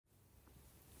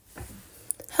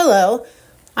Hello,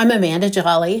 I'm Amanda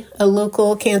Jolley, a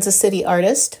local Kansas City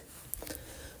artist.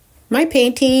 My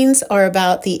paintings are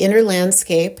about the inner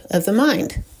landscape of the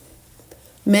mind.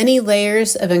 Many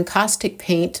layers of encaustic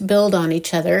paint build on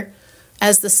each other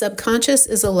as the subconscious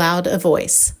is allowed a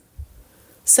voice.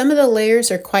 Some of the layers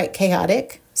are quite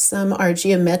chaotic, some are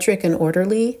geometric and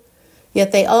orderly,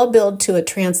 yet they all build to a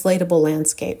translatable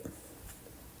landscape.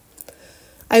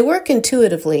 I work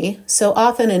intuitively, so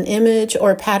often an image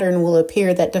or pattern will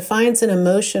appear that defines an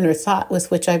emotion or thought with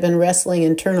which I've been wrestling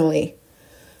internally.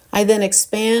 I then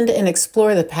expand and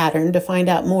explore the pattern to find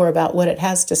out more about what it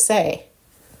has to say.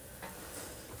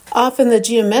 Often the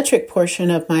geometric portion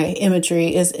of my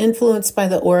imagery is influenced by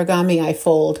the origami I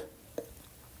fold.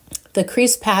 The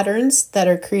crease patterns that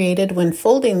are created when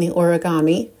folding the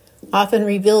origami often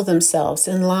reveal themselves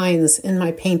in lines in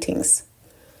my paintings.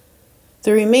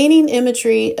 The remaining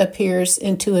imagery appears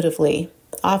intuitively,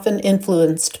 often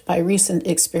influenced by recent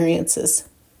experiences.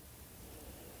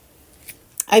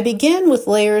 I begin with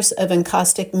layers of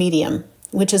encaustic medium,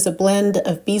 which is a blend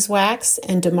of beeswax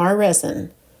and damar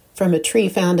resin from a tree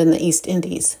found in the East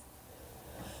Indies.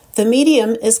 The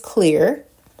medium is clear,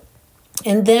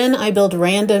 and then I build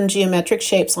random geometric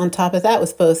shapes on top of that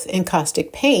with both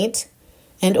encaustic paint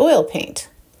and oil paint.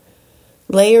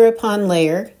 Layer upon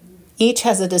layer, each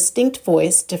has a distinct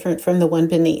voice different from the one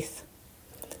beneath.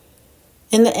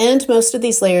 In the end, most of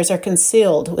these layers are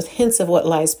concealed with hints of what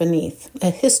lies beneath,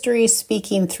 a history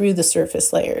speaking through the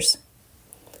surface layers.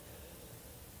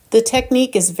 The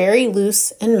technique is very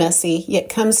loose and messy, yet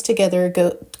comes together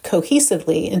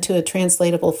cohesively into a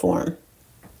translatable form.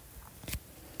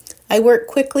 I work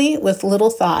quickly with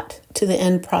little thought to the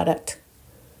end product.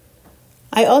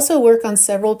 I also work on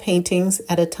several paintings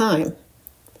at a time.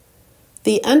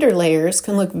 The underlayers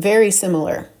can look very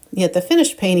similar, yet the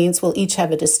finished paintings will each have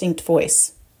a distinct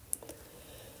voice.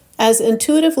 As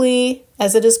intuitively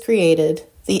as it is created,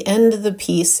 the end of the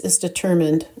piece is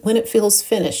determined when it feels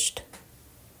finished.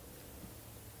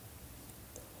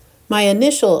 My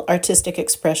initial artistic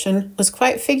expression was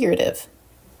quite figurative.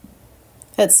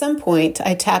 At some point,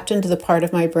 I tapped into the part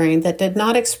of my brain that did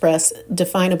not express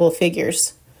definable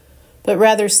figures, but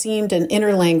rather seemed an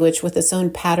inner language with its own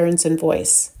patterns and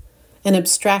voice, an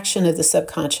abstraction of the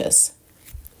subconscious.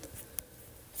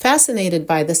 Fascinated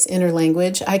by this inner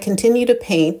language, I continue to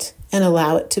paint and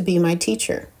allow it to be my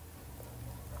teacher.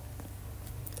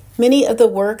 Many of the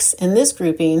works in this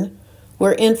grouping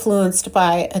were influenced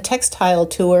by a textile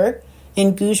tour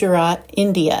in Gujarat,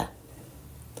 India.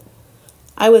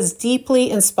 I was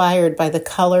deeply inspired by the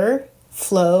color,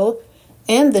 flow,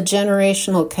 and the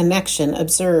generational connection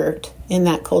observed in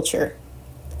that culture.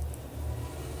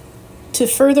 To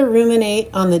further ruminate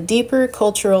on the deeper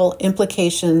cultural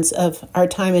implications of our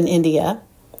time in India,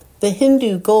 the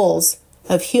Hindu goals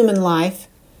of human life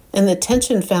and the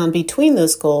tension found between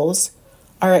those goals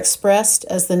are expressed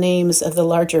as the names of the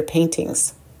larger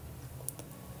paintings.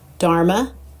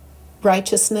 Dharma,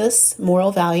 righteousness,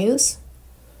 moral values.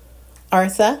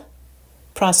 Artha,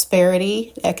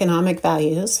 prosperity, economic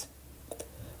values.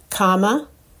 Kama,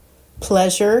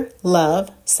 pleasure,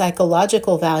 love,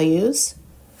 psychological values.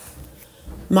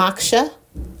 Moksha,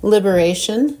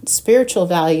 liberation, spiritual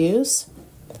values.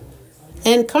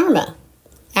 And karma,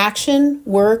 action,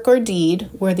 work, or deed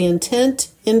where the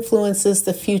intent influences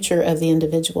the future of the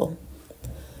individual.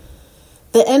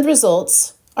 The end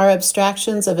results are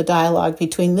abstractions of a dialogue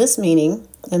between this meaning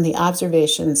and the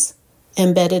observations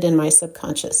embedded in my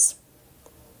subconscious.